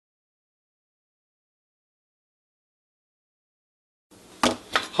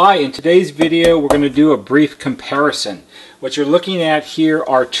Hi, in today's video we're going to do a brief comparison. What you're looking at here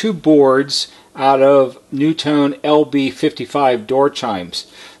are two boards out of NuTone LB55 Door Chimes.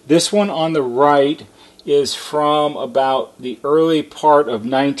 This one on the right is from about the early part of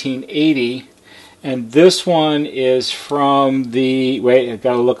 1980, and this one is from the, wait, I've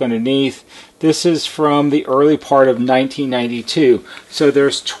got to look underneath. This is from the early part of 1992. So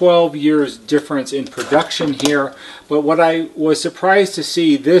there's 12 years difference in production here. But what I was surprised to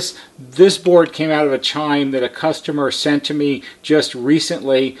see, this board came out of a chime that a customer sent to me just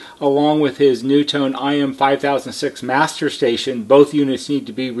recently, along with his NuTone IM5006 master station. Both units need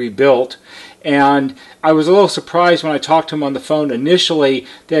to be rebuilt. And I was a little surprised when I talked to him on the phone initially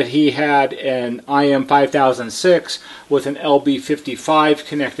that he had an IM5006 with an LB55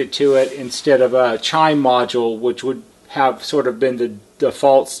 connected to it instead of a chime module, which would have sort of been the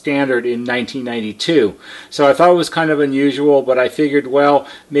default standard in 1992. So I thought it was kind of unusual, but I figured, well,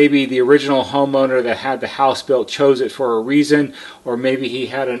 maybe the original homeowner that had the house built chose it for a reason, or maybe he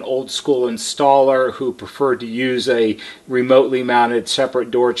had an old school installer who preferred to use a remotely mounted separate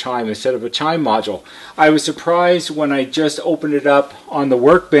door chime instead of a chime module. I was surprised when I just opened it up on the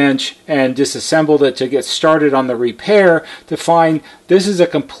workbench and disassembled it to get started on the repair to find this is a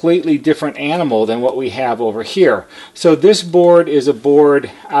completely different animal than what we have over here. So this board is a board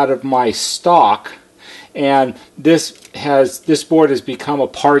out of my stock, and this board has become a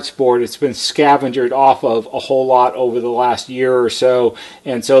parts board. It's been scavengered off of a whole lot over the last year or so,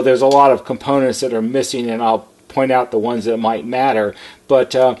 and so there's a lot of components that are missing, and I'll point out the ones that might matter,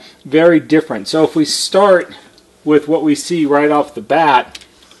 but very different. So if we start with what we see right off the bat,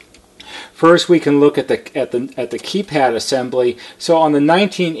 first we can look at the keypad assembly. So on the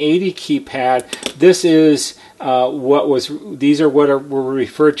 1980 keypad, this is these are what were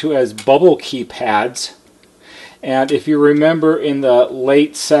referred to as bubble keypads. And if you remember, in the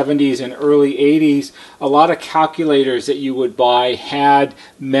late 70s and early 80s, a lot of calculators that you would buy had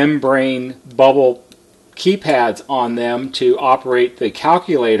membrane bubble keypads on them to operate the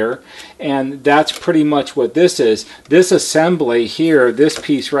calculator, and that's pretty much what this is. This assembly here, this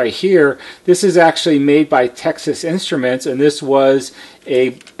piece right here, this is actually made by Texas Instruments, and this was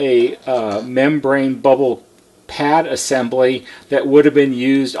a membrane bubble pad assembly that would have been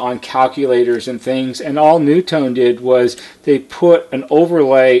used on calculators and things, and all NuTone did was they put an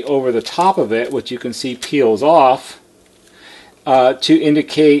overlay over the top of it, which you can see peels off, to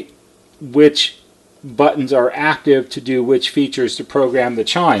indicate which buttons are active to do which features to program the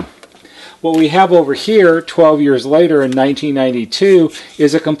chime. What we have over here 12 years later in 1992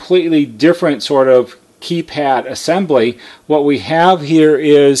 is a completely different sort of keypad assembly. What we have here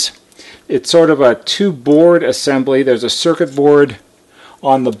is, it's sort of a two board assembly. There's a circuit board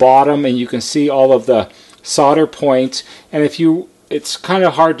on the bottom, and you can see all of the solder points, and it's kind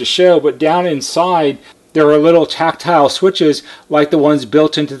of hard to show, but down inside there are little tactile switches like the ones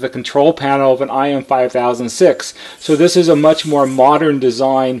built into the control panel of an IM5006. So this is a much more modern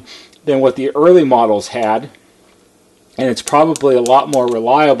design than what the early models had, and it's probably a lot more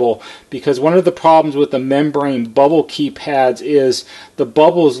reliable, because one of the problems with the membrane bubble keypads is the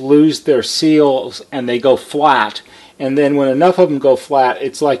bubbles lose their seals and they go flat. And then when enough of them go flat,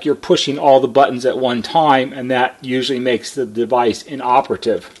 it's like you're pushing all the buttons at one time, and that usually makes the device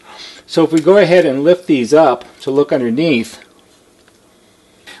inoperative. So if we go ahead and lift these up to look underneath,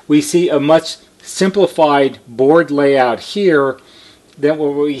 we see a much simplified board layout here than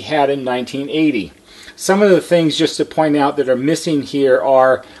what we had in 1980. Some of the things just to point out that are missing here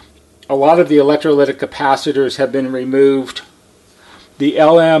are a lot of the electrolytic capacitors have been removed. The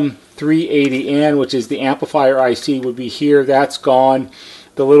LM380N, which is the amplifier IC, would be here. That's gone.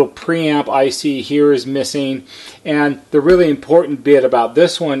 The little preamp IC here is missing. And the really important bit about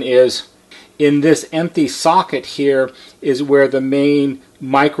this one is, in this empty socket here is where the main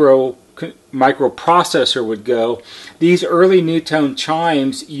microprocessor would go. These early NuTone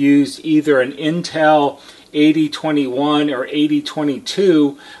chimes used either an Intel 8021 or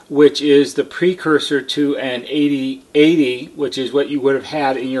 8022, which is the precursor to an 8080, which is what you would have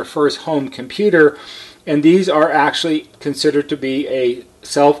had in your first home computer. And these are actually considered to be a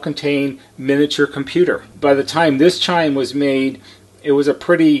self-contained miniature computer. By the time this chime was made, it was a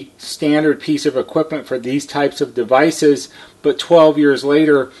pretty standard piece of equipment for these types of devices, but 12 years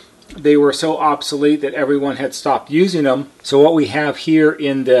later they were so obsolete that everyone had stopped using them. So what we have here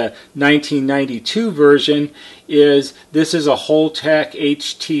in the 1992 version is, this is a Holtec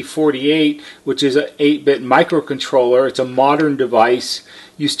HT48, which is an 8-bit microcontroller. It's a modern device.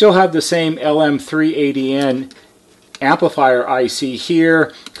 You still have the same LM380N amplifier IC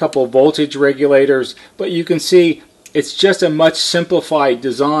here, a couple of voltage regulators, but you can see it's just a much simplified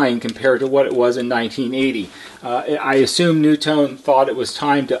design compared to what it was in 1980. I assume NuTone thought it was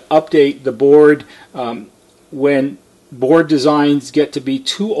time to update the board. When board designs get to be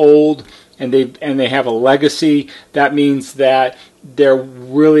too old and they have a legacy, that means that they're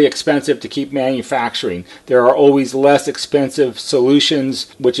really expensive to keep manufacturing. There are always less expensive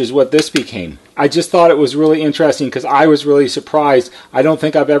solutions, which is what this became. I just thought it was really interesting because I was really surprised. I don't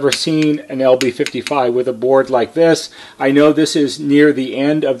think I've ever seen an LB55 with a board like this. I know this is near the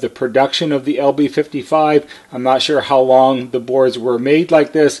end of the production of the LB55. I'm not sure how long the boards were made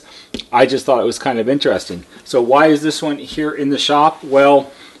like this. I just thought it was kind of interesting. So why is this one here in the shop?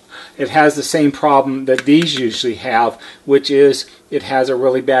 Well, it has the same problem that these usually have, which is it has a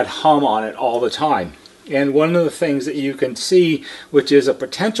really bad hum on it all the time. And one of the things that you can see, which is a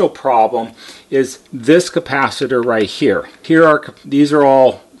potential problem, is this capacitor right here. These are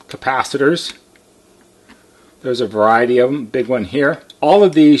all capacitors. There's a variety of them, big one here. All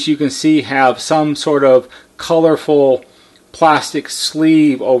of these you can see have some sort of colorful plastic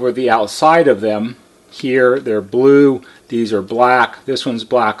sleeve over the outside of them. Here they're blue, these are black, this one's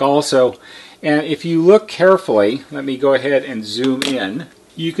black also. And if you look carefully, let me go ahead and zoom in.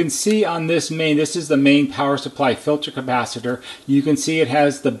 You can see on this is the main power supply filter capacitor. You can see it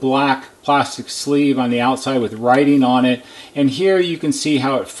has the black plastic sleeve on the outside with writing on it. And here you can see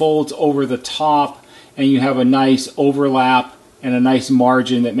how it folds over the top, and you have a nice overlap and a nice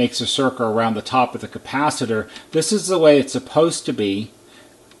margin that makes a circle around the top of the capacitor. This is the way it's supposed to be.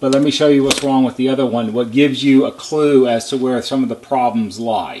 But let me show you what's wrong with the other one, what gives you a clue as to where some of the problems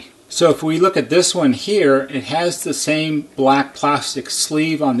lie. So if we look at this one here, it has the same black plastic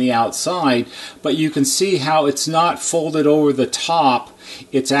sleeve on the outside, but you can see how it's not folded over the top.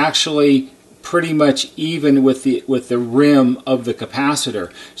 It's actually pretty much even with the rim of the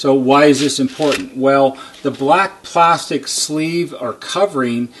capacitor. So why is this important? Well, the black plastic sleeve or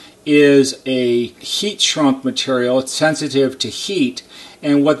covering is a heat shrunk material. It's sensitive to heat.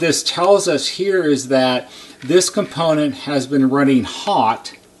 And what this tells us here is that this component has been running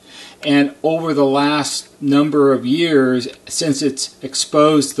hot, and over the last number of years, since it's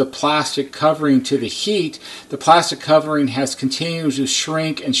exposed the plastic covering to the heat, the plastic covering has continued to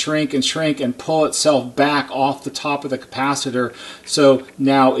shrink and shrink and shrink and pull itself back off the top of the capacitor, so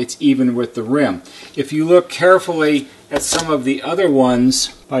now it's even with the rim. If you look carefully at some of the other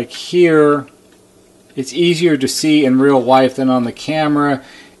ones, like here, it's easier to see in real life than on the camera,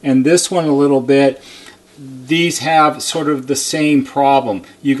 and this one a little bit. These have sort of the same problem.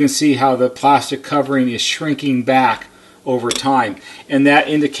 You can see how the plastic covering is shrinking back over time, and that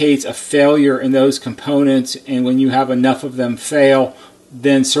indicates a failure in those components, and when you have enough of them fail,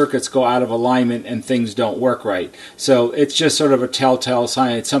 then circuits go out of alignment and things don't work right. So it's just sort of a telltale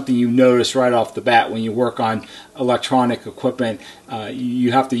sign. It's something you notice right off the bat when you work on electronic equipment.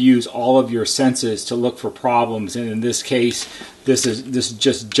 You have to use all of your senses to look for problems, and in this case, this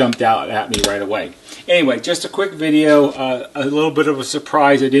just jumped out at me right away. Anyway, just a quick video, a little bit of a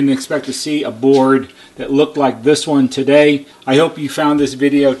surprise. I didn't expect to see a board that looked like this one today. I hope you found this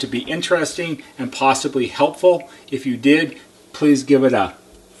video to be interesting and possibly helpful. If you did, please give it a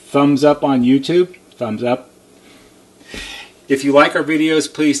thumbs up on YouTube. Thumbs up. If you like our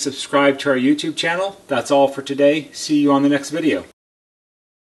videos, please subscribe to our YouTube channel. That's all for today. See you on the next video.